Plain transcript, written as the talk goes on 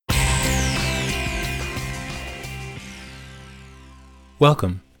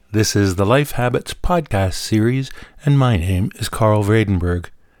Welcome. This is the Life Habits podcast series, and my name is Carl Vredenberg.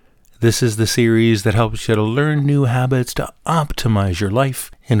 This is the series that helps you to learn new habits to optimize your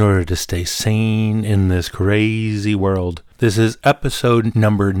life in order to stay sane in this crazy world. This is episode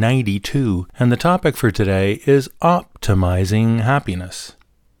number 92, and the topic for today is optimizing happiness.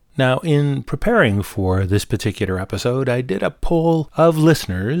 Now, in preparing for this particular episode, I did a poll of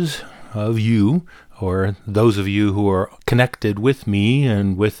listeners, of you, or those of you who are connected with me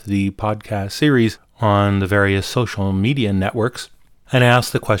and with the podcast series on the various social media networks, and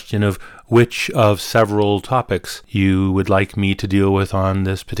asked the question of which of several topics you would like me to deal with on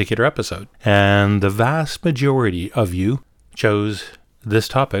this particular episode. And the vast majority of you chose this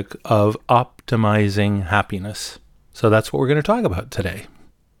topic of optimizing happiness. So that's what we're going to talk about today.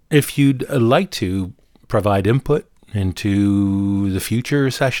 If you'd like to provide input into the future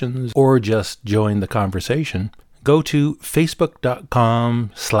sessions or just join the conversation, go to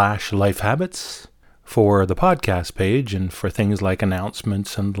facebook.com/lifehabits for the podcast page and for things like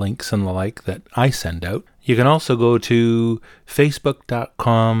announcements and links and the like that I send out. You can also go to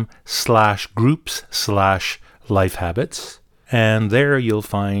facebook.com/groups/lifehabits, and there you'll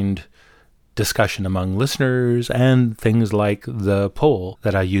find discussion among listeners and things like the poll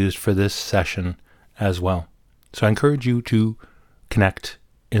that I used for this session as well. So I encourage you to connect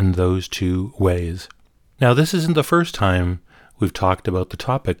in those two ways. Now, this isn't the first time we've talked about the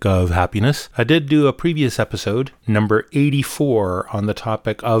topic of happiness. I did do a previous episode, number 84, on the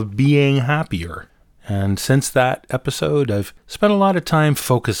topic of being happier. And since that episode, I've spent a lot of time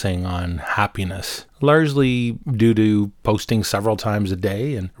focusing on happiness, largely due to posting several times a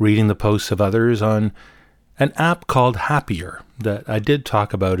day and reading the posts of others on an app called Happier that I did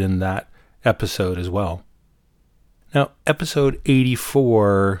talk about in that episode as well. Now, episode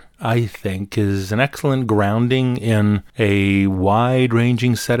 84, I think, is an excellent grounding in a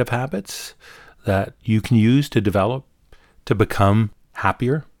wide-ranging set of habits that you can use to develop to become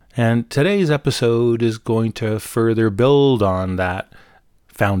happier. And today's episode is going to further build on that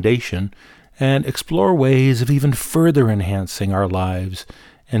foundation and explore ways of even further enhancing our lives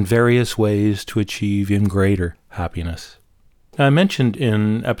and various ways to achieve even greater happiness. I mentioned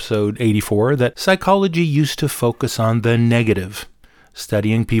in episode 84 that psychology used to focus on the negative,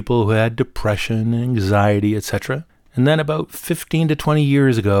 studying people who had depression, anxiety, etc. And then about 15 to 20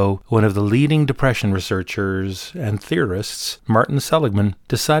 years ago, one of the leading depression researchers and theorists, Martin Seligman,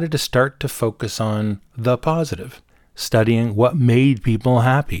 decided to start to focus on the positive, studying what made people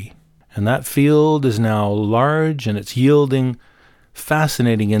happy. And that field is now large, and it's yielding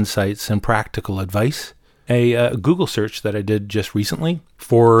fascinating insights and practical advice. A Google search that I did just recently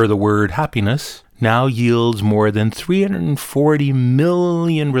for the word happiness now yields more than 340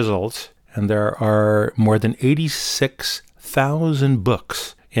 million results, and there are more than 86,000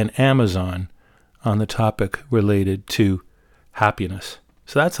 books in Amazon on the topic related to happiness.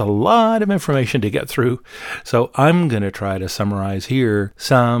 So that's a lot of information to get through. So I'm going to try to summarize here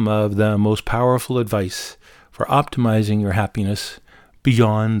some of the most powerful advice for optimizing your happiness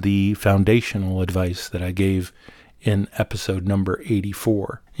beyond the foundational advice that I gave in episode number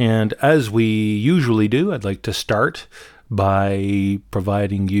 84. And as we usually do, I'd like to start by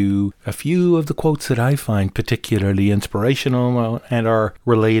providing you a few of the quotes that I find particularly inspirational and are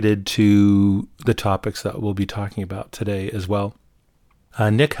related to the topics that we'll be talking about today as well.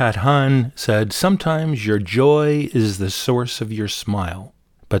 Nick Hathan said, "Sometimes your joy is the source of your smile,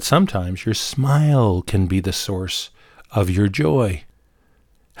 but sometimes your smile can be the source of your joy."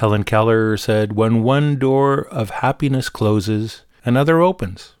 Helen Keller said, "When one door of happiness closes, another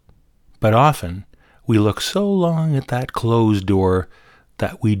opens. But often we look so long at that closed door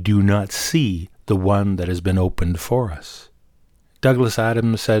that we do not see the one that has been opened for us." Douglas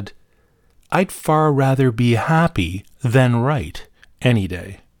Adams said, "I'd far rather be happy than right any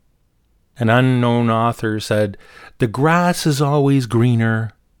day." An unknown author said, "The grass is always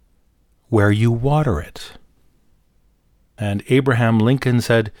greener where you water it." And Abraham Lincoln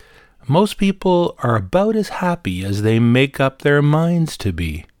said, "Most people are about as happy as they make up their minds to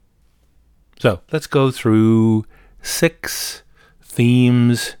be." So let's go through 6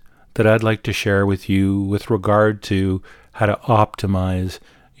 themes that I'd like to share with you with regard to how to optimize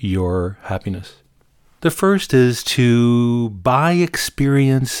your happiness. The first is to buy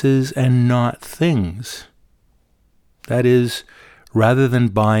experiences and not things. That is, rather than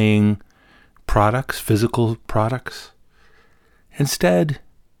buying products, physical products, instead,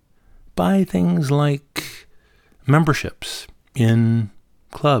 buy things like memberships in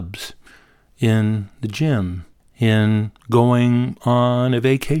clubs, in the gym, in going on a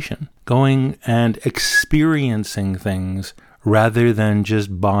vacation, going and experiencing things rather than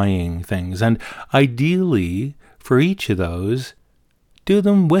just buying things. And ideally, for each of those, do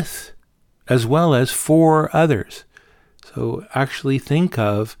them with as well as for others. So actually think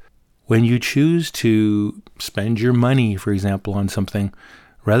of when you choose to spend your money, for example, on something,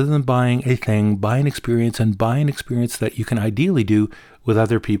 rather than buying a thing, buy an experience, and buy an experience that you can ideally do with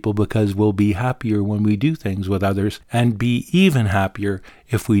other people, because we'll be happier when we do things with others, and be even happier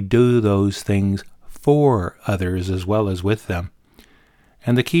if we do those things for others as well as with them.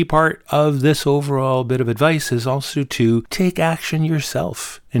 And the key part of this overall bit of advice is also to take action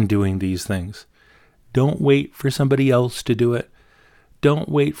yourself in doing these things. Don't wait for somebody else to do it. Don't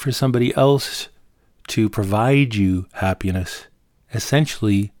wait for somebody else to provide you happiness.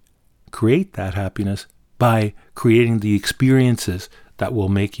 Essentially, create that happiness by creating the experiences that will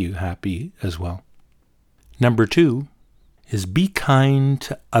make you happy as well. Number 2 is be kind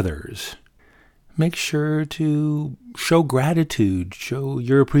to others. Make sure to show gratitude, show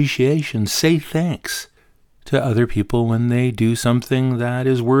your appreciation, say thanks to other people when they do something that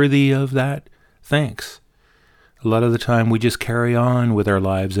is worthy of that thanks. A lot of the time we just carry on with our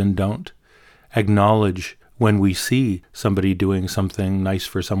lives and don't acknowledge when we see somebody doing something nice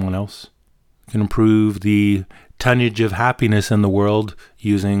for someone else. You can improve the tonnage of happiness in the world,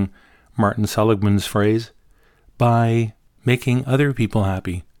 using Martin Seligman's phrase, by making other people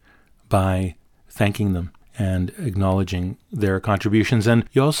happy, by thanking them and acknowledging their contributions. And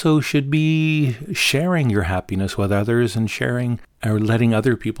you also should be sharing your happiness with others and sharing or letting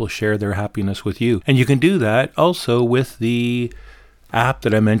other people share their happiness with you. And you can do that also with the app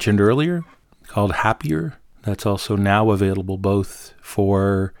that I mentioned earlier called Happier. That's also now available both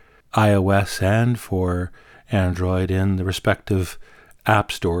for iOS and for Android in the respective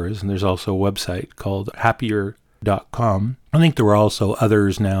app stores. And there's also a website called happier.com. I think there are also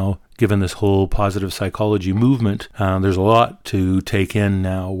others now, given this whole positive psychology movement. There's a lot to take in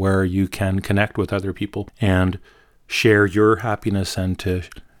now where you can connect with other people and share your happiness and to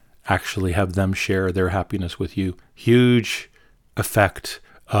actually have them share their happiness with you. Huge effect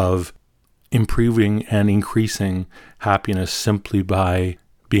of improving and increasing happiness simply by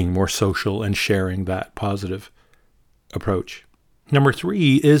being more social and sharing that positive approach. Number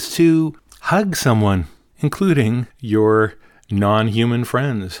 3 is to hug someone, including your non-human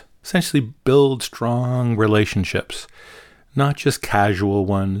friends. Essentially build strong relationships, not just casual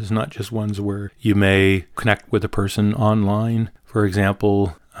ones, not just ones where you may connect with a person online, for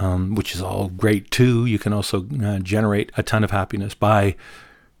example, which is all great too. You can also generate a ton of happiness by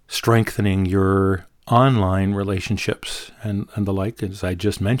strengthening your online relationships and the like, as I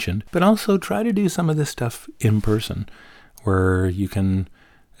just mentioned, but also try to do some of this stuff in person, where you can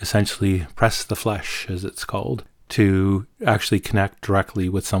essentially press the flesh, as it's called, to actually connect directly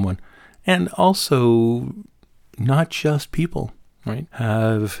with someone. And also not just people, right?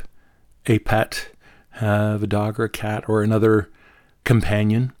 Have a pet, have a dog or a cat or another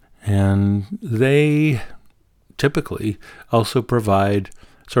companion, and they typically also provide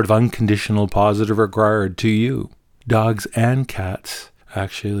sort of unconditional positive regard to you. Dogs and cats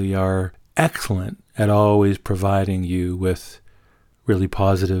actually are excellent at always providing you with really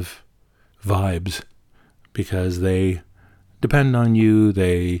positive vibes, because they depend on you,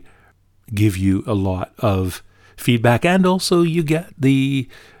 they give you a lot of feedback, and also you get the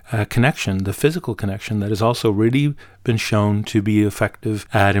connection, the physical connection that has also really been shown to be effective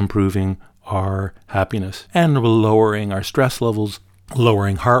at improving our happiness and lowering our stress levels,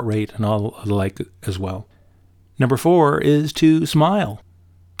 lowering heart rate and all the like as well. Number 4 is to smile.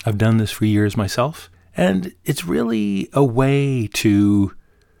 I've done this for years myself, and it's really a way to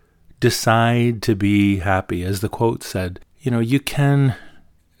decide to be happy. As the quote said, you can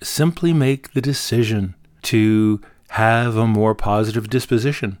simply make the decision to have a more positive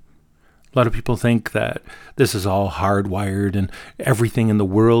disposition. A lot of people think that this is all hardwired and everything in the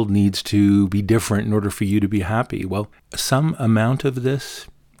world needs to be different in order for you to be happy. Well, some amount of this,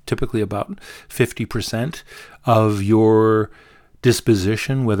 typically about 50% of your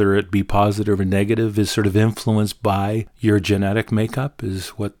disposition, whether it be positive or negative, is sort of influenced by your genetic makeup, is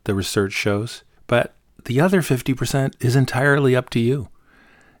what the research shows. But the other 50% is entirely up to you.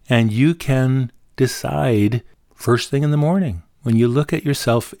 And you can decide first thing in the morning, when you look at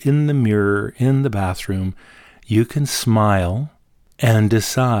yourself in the mirror in the bathroom, you can smile and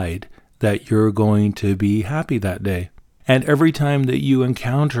decide that you're going to be happy that day. And every time that you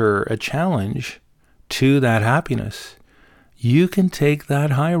encounter a challenge to that happiness, you can take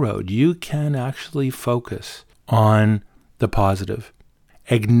that high road. You can actually focus on the positive.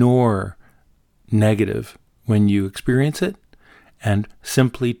 Ignore negative when you experience it, and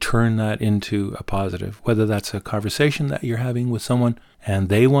simply turn that into a positive, whether that's a conversation that you're having with someone and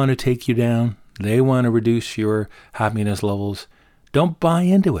they want to take you down, they want to reduce your happiness levels. Don't buy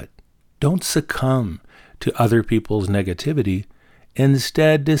into it. Don't succumb to other people's negativity.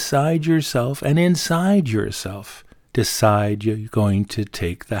 Instead, decide yourself, and inside yourself, decide you're going to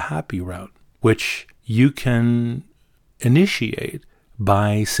take the happy route, which you can initiate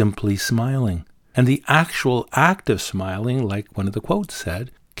by simply smiling. And the actual act of smiling, like one of the quotes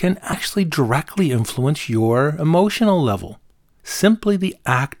said, can actually directly influence your emotional level. Simply the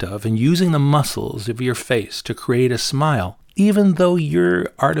act of and using the muscles of your face to create a smile, even though you're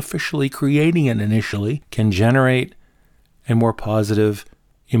artificially creating it initially, can generate a more positive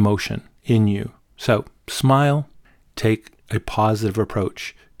emotion in you. So smile, take a positive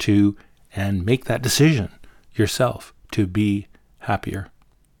approach to, and make that decision yourself to be happier.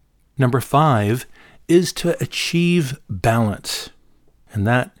 Number 5 is to achieve balance. And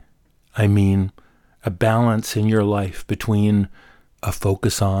that, I mean, a balance in your life between a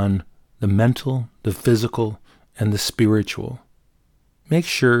focus on the mental, the physical, and the spiritual. Make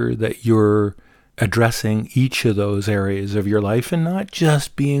sure that you're addressing each of those areas of your life and not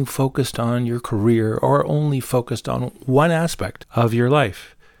just being focused on your career or only focused on one aspect of your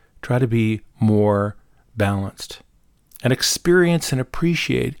life. Try to be more balanced and experience and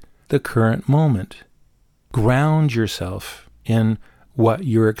appreciate the current moment. Ground yourself in what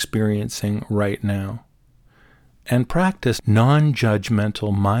you're experiencing right now and practice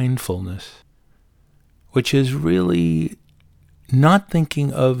non-judgmental mindfulness, which is really not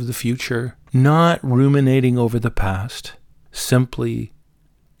thinking of the future, not ruminating over the past, simply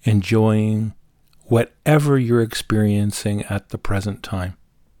enjoying whatever you're experiencing at the present time.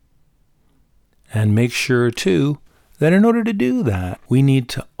 And make sure, too, that in order to do that, we need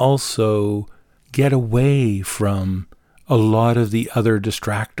to also get away from a lot of the other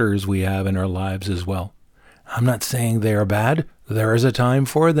distractors we have in our lives as well. I'm not saying they are bad. There is a time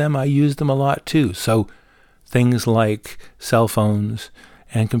for them. I use them a lot too. So things like cell phones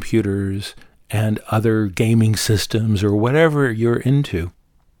and computers and other gaming systems or whatever you're into,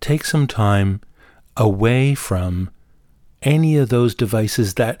 take some time away from any of those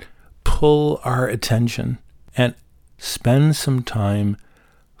devices that pull our attention and spend some time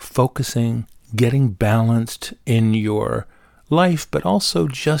focusing, getting balanced in your life, but also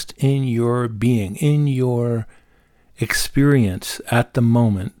just in your being, in your experience at the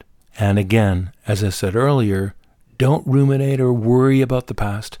moment. And again, as I said earlier, don't ruminate or worry about the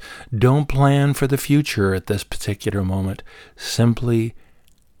past. Don't plan for the future at this particular moment. Simply,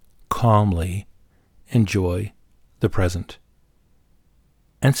 calmly enjoy the present.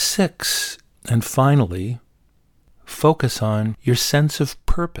 And 6, and finally, focus on your sense of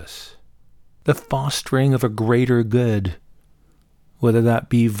purpose, the fostering of a greater good, whether that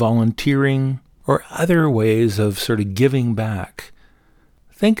be volunteering or other ways of sort of giving back.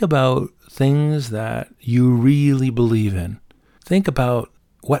 Think about things that you really believe in. Think about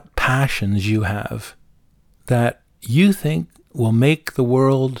what passions you have that you think will make the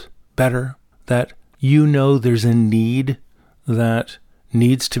world better, that you know there's a need that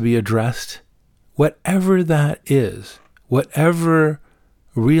needs to be addressed. Whatever that is, whatever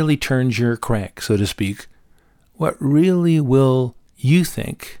really turns your crank, so to speak, what really will, you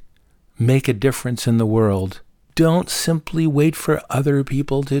think, make a difference in the world, don't simply wait for other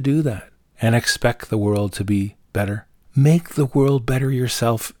people to do that and expect the world to be better. Make the world better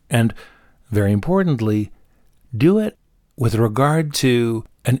yourself, and very importantly, do it with regard to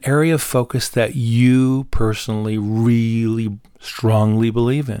an area of focus that you personally really strongly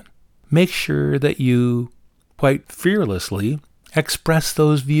believe in. Make sure that you quite fearlessly express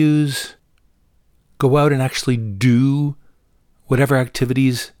those views. Go out and actually do whatever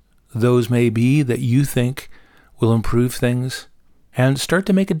activities those may be that you think will improve things, and start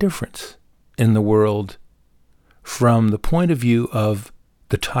to make a difference in the world from the point of view of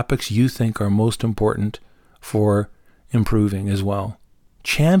the topics you think are most important for improving as well.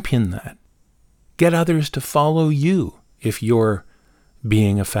 Champion that. Get others to follow you if you're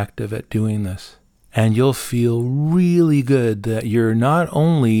being effective at doing this. And you'll feel really good that you're not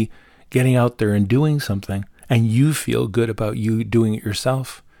only getting out there and doing something, and you feel good about you doing it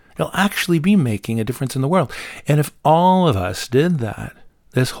yourself, you'll actually be making a difference in the world. And if all of us did that,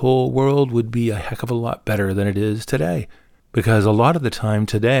 this whole world would be a heck of a lot better than it is today. Because a lot of the time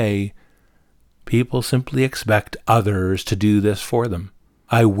today, people simply expect others to do this for them.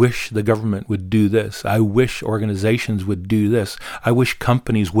 I wish the government would do this. I wish organizations would do this. I wish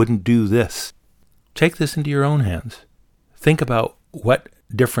companies wouldn't do this. Take this into your own hands. Think about what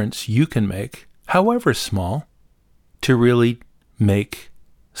difference you can make, however small, to really make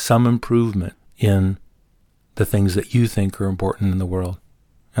some improvement in the things that you think are important in the world.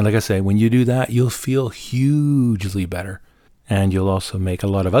 And like I say, when you do that, you'll feel hugely better. And you'll also make a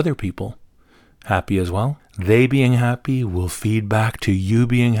lot of other people happy as well. They being happy will feed back to you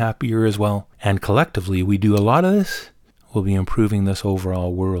being happier as well. And collectively, we do a lot of this, we'll be improving this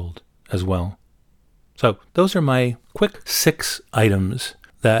overall world as well. So those are my quick 6 items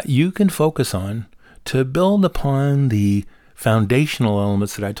that you can focus on to build upon the foundational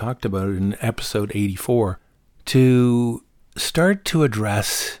elements that I talked about in episode 84 to start to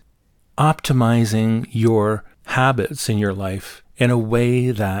address optimizing your habits in your life in a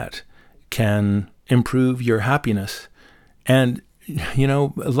way that can improve your happiness. And,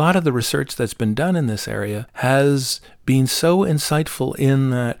 a lot of the research that's been done in this area has been so insightful in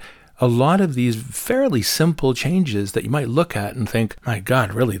that a lot of these fairly simple changes that you might look at and think, my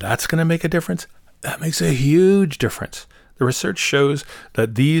God, really, that's going to make a difference? That makes a huge difference. The research shows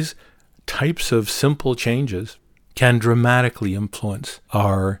that these types of simple changes can dramatically influence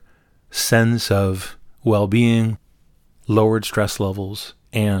our sense of well-being, lowered stress levels,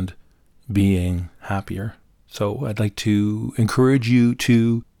 and being happier. So I'd like to encourage you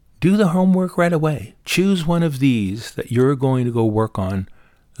to do the homework right away. Choose one of these that you're going to go work on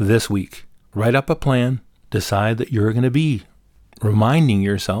this week. Write up a plan. Decide that you're going to be reminding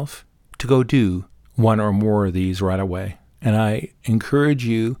yourself to go do one or more of these right away. And I encourage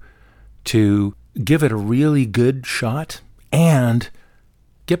you to give it a really good shot and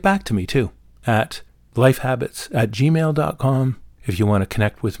get back to me too at lifehabits@gmail.com if you want to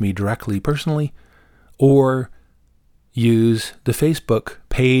connect with me directly personally, or use the Facebook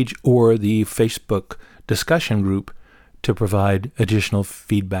page or the Facebook discussion group to provide additional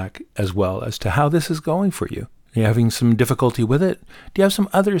feedback as well as to how this is going for you. Are you having some difficulty with it? Do you have some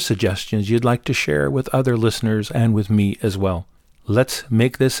other suggestions you'd like to share with other listeners and with me as well? Let's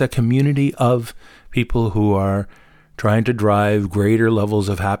make this a community of people who are trying to drive greater levels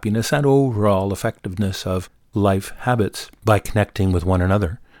of happiness and overall effectiveness of life habits by connecting with one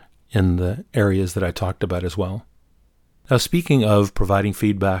another in the areas that I talked about as well. Now, speaking of providing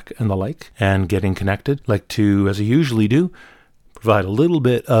feedback and the like, and getting connected, I'd like to, as I usually do, provide a little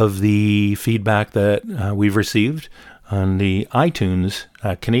bit of the feedback that we've received on the iTunes,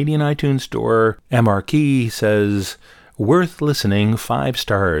 Canadian iTunes store. MRKey says, worth listening, 5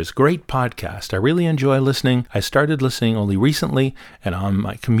 stars. Great podcast. I really enjoy listening. I started listening only recently and on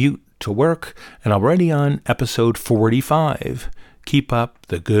my commute to work, and already on episode 45. Keep up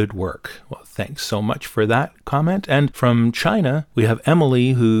the good work. Well, thanks so much for that comment. And from China, we have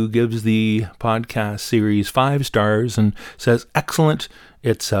Emily, who gives the podcast series 5 stars and says, excellent.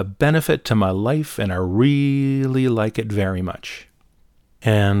 It's a benefit to my life, and I really like it very much.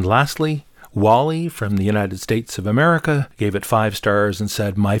 And lastly, Wally from the United States of America gave it 5 stars and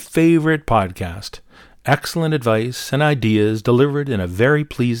said, my favorite podcast. Excellent advice and ideas delivered in a very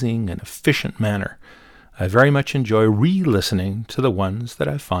pleasing and efficient manner. I very much enjoy re-listening to the ones that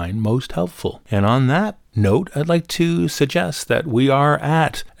I find most helpful. And on that note, I'd like to suggest that we are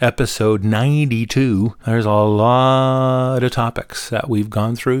at episode 92. There's a lot of topics that we've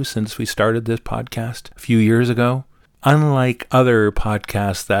gone through since we started this podcast a few years ago. Unlike other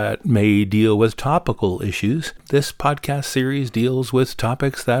podcasts that may deal with topical issues, this podcast series deals with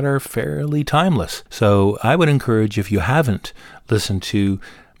topics that are fairly timeless. So I would encourage, if you haven't listened to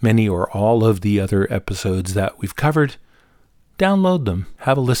many or all of the other episodes that we've covered, download them,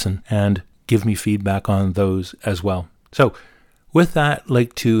 have a listen, and give me feedback on those as well. So with that, I'd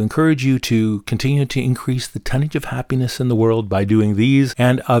like to encourage you to continue to increase the tonnage of happiness in the world by doing these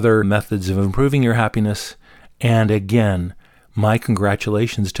and other methods of improving your happiness. And again, my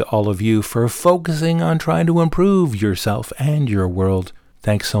congratulations to all of you for focusing on trying to improve yourself and your world.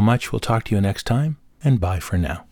 Thanks so much. We'll talk to you next time, and bye for now.